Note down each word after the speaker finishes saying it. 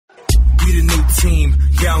We the new team,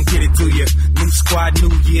 y'all don't get it, do ya? New squad,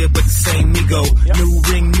 new year, but the same ego. Yep. New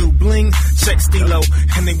ring, new bling, check Stilo,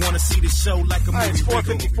 and they want to see the show like a movie. All right, it's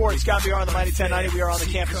 4:54. It's got to be on the Mighty 1090. We are on the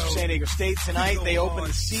campus of San Diego State tonight. They open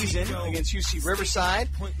the season against UC Riverside,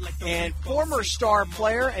 and former star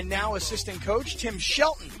player and now assistant coach Tim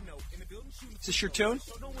Shelton. Is this your tune?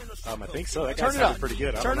 I think so. That Turn it up. Pretty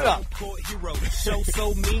good. Turn it up.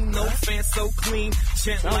 So mean, no fans, so clean.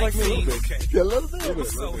 Sounds like me a little bit. Yeah, a little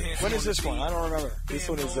bit. When is this one? I don't remember. This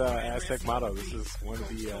one is Aztec Motto. This is one of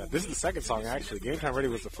the. This is the second song actually. Game Time Ready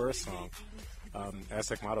was the first song.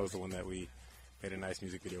 Aztec Motto is the one that we made a nice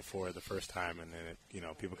music video for the first time, and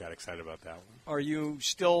then people got excited about that one. Are you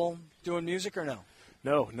still doing music or no?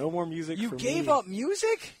 No more music. You for gave me. up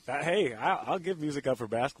music? Hey, I'll give music up for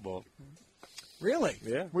basketball. Really?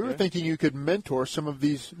 Yeah. We were thinking you could mentor some of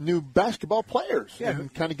these new basketball players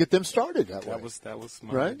and kind of get them started that way. That was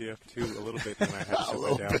my idea too, a little bit. When I had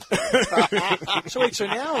to sit down. So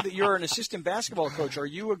now that you're an assistant basketball coach, are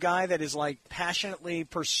you a guy that is like passionately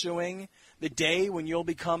pursuing the day when you'll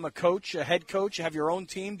become a coach, a head coach, have your own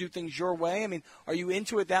team, do things your way? I mean, are you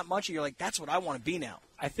into it that much? Or you're like, that's what I want to be now.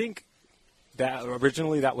 I think that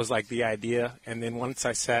originally that was like the idea, and then once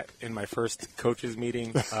I sat in my first coaches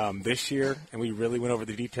meeting this year, and we really went over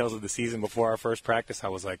the details of the season before our first practice, I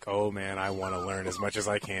was like, oh man, I want to learn as much as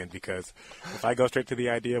I can, because if I go straight to the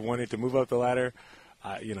idea of wanting to move up the ladder,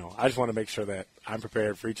 I just want to make sure that I'm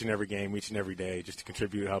prepared for each and every game, each and every day, just to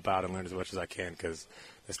contribute, help out, and learn as much as I can, because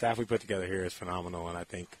the staff we put together here is phenomenal, and I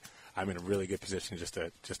think I'm in a really good position just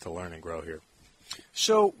to learn and grow here.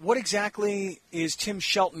 So what exactly is Tim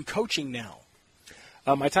Shelton coaching now?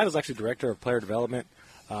 My title is actually Director of Player Development,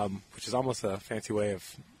 which is almost a fancy way of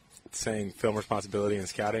saying film responsibility and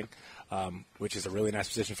scouting, which is a really nice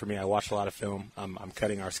position for me. I watch a lot of film. I'm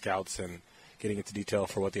cutting our scouts and getting into detail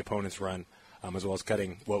for what the opponents run, as well as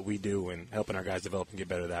cutting what we do and helping our guys develop and get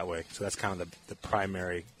better that way. So that's kind of the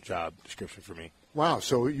primary job description for me. Wow,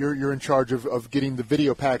 so you're in charge of getting the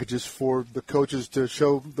video packages for the coaches to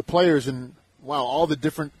show the players and, all the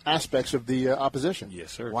different aspects of the opposition.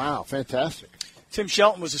 Yes, sir. Wow, fantastic. Tim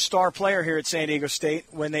Shelton was a star player here at San Diego State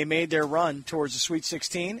when they made their run towards the Sweet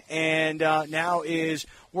 16, and now is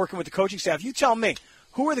working with the coaching staff. You tell me,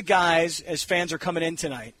 who are the guys, as fans are coming in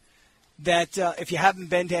tonight, that if you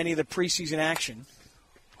haven't been to any of the preseason action,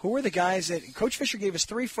 who are the guys that Coach Fisher gave us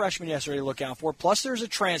 3 freshmen yesterday to look out for, plus there's a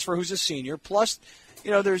transfer who's a senior, plus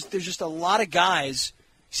there's just a lot of guys.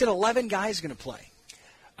 He said 11 guys going to play.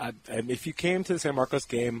 If you came to the San Marcos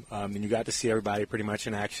game and you got to see everybody pretty much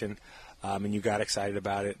in action, and you got excited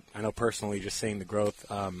about it, I know personally just seeing the growth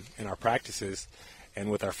in our practices and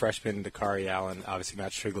with our freshmen, Dakari Allen, obviously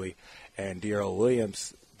Matt Strigley, and De'Arl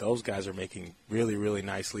Williams, those guys are making really, really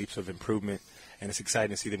nice leaps of improvement, and it's exciting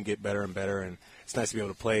to see them get better and better, and it's nice to be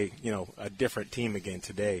able to play, a different team again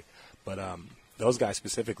today. But those guys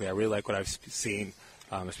specifically, I really like what I've seen,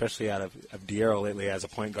 especially out of De'Arl lately as a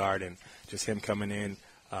point guard, and just him coming in,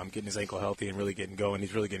 getting his ankle healthy and really getting going.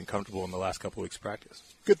 He's really getting comfortable in the last couple of weeks' practice.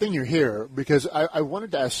 Good thing you're here, because I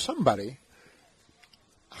wanted to ask somebody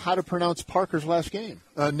how to pronounce Parker's last name.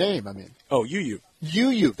 Oh, UU.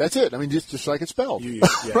 UU. That's it. I mean, just like it's spelled. UU,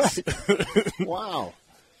 yes. Right. Wow.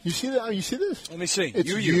 You see that? You see this? Let me see. It's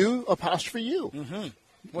U apostrophe U. Mm-hmm.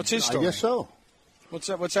 What's his story? I guess so. What's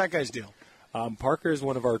that guy's deal? Parker is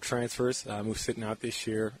one of our transfers who's sitting out this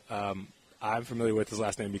year. I'm familiar with his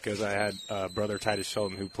last name because I had brother Titus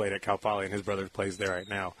Shelton who played at Cal Poly, and his brother plays there right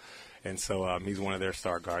now. And so he's one of their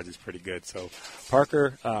star guards. He's pretty good. So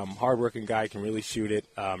Parker, hardworking guy, can really shoot it.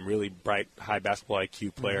 Really bright, high basketball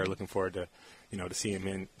IQ player. Looking forward to, to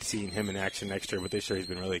seeing him in action next year. But this year he's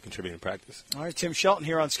been really contributing in practice. All right, Tim Shelton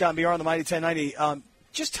here on Scott and BR on the Mighty 1090.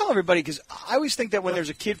 Just tell everybody, because I always think that when there's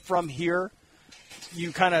a kid from here,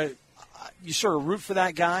 you sort of root for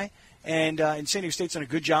that guy. And San Diego State's done a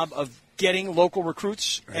good job of getting local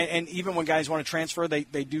recruits, right. and even when guys want to transfer, they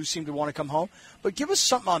do seem to want to come home. But give us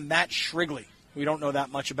something on Matt Strigley, we don't know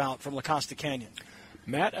that much about, from La Costa Canyon.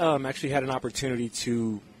 Matt actually had an opportunity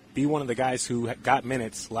to be one of the guys who got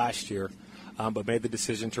minutes last year, but made the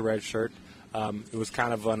decision to redshirt. It was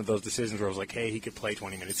kind of one of those decisions where it was like, hey, he could play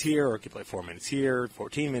 20 minutes here, or he could play 4 minutes here,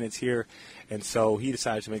 14 minutes here. And so he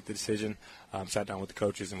decided to make the decision, sat down with the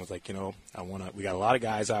coaches and was like, we got a lot of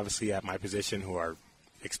guys, obviously, at my position who are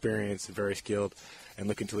experienced and very skilled and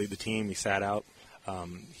looking to lead the team. He sat out.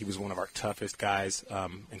 He was one of our toughest guys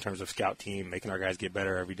in terms of scout team, making our guys get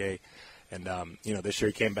better every day. And, this year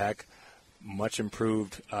he came back much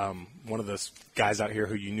improved. One of those guys out here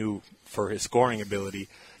who you knew for his scoring ability,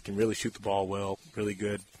 can really shoot the ball well, really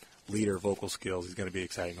good leader, vocal skills. He's going to be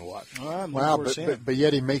exciting to watch. Wow, but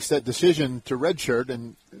yet he makes that decision to redshirt,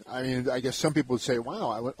 and I mean, I guess some people would say,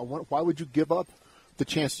 "Wow, why would you give up the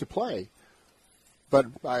chance to play?" But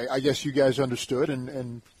I guess you guys understood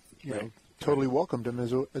and you know, totally welcomed him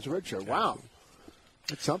as a redshirt. Wow,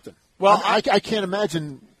 that's something. Well, I can't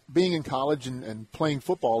imagine being in college and playing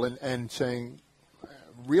football and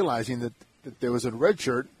realizing that there was a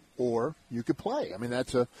redshirt or you could play. I mean,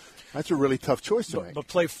 that's a really tough choice to make. But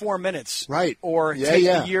play 4 minutes. Right. Or take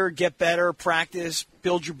a year, get better, practice,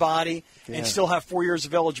 build your body, and still have 4 years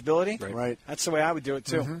of eligibility. Right. That's the way I would do it,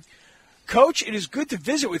 too. Mm-hmm. Coach, it is good to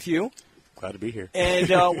visit with you. Glad to be here. And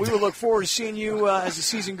we will look forward to seeing you as the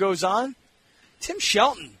season goes on. Tim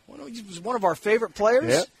Shelton, he was one of our favorite players.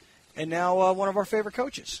 Yep. And now one of our favorite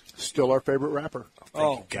coaches. Still our favorite rapper.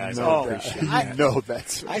 Thank you guys. I appreciate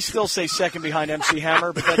it. I still say second behind MC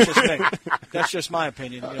Hammer, but that's just me. That's just my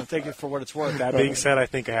opinion. Take it for what it's worth. That being said, I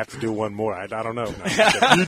think I have to do one more. I don't know. No,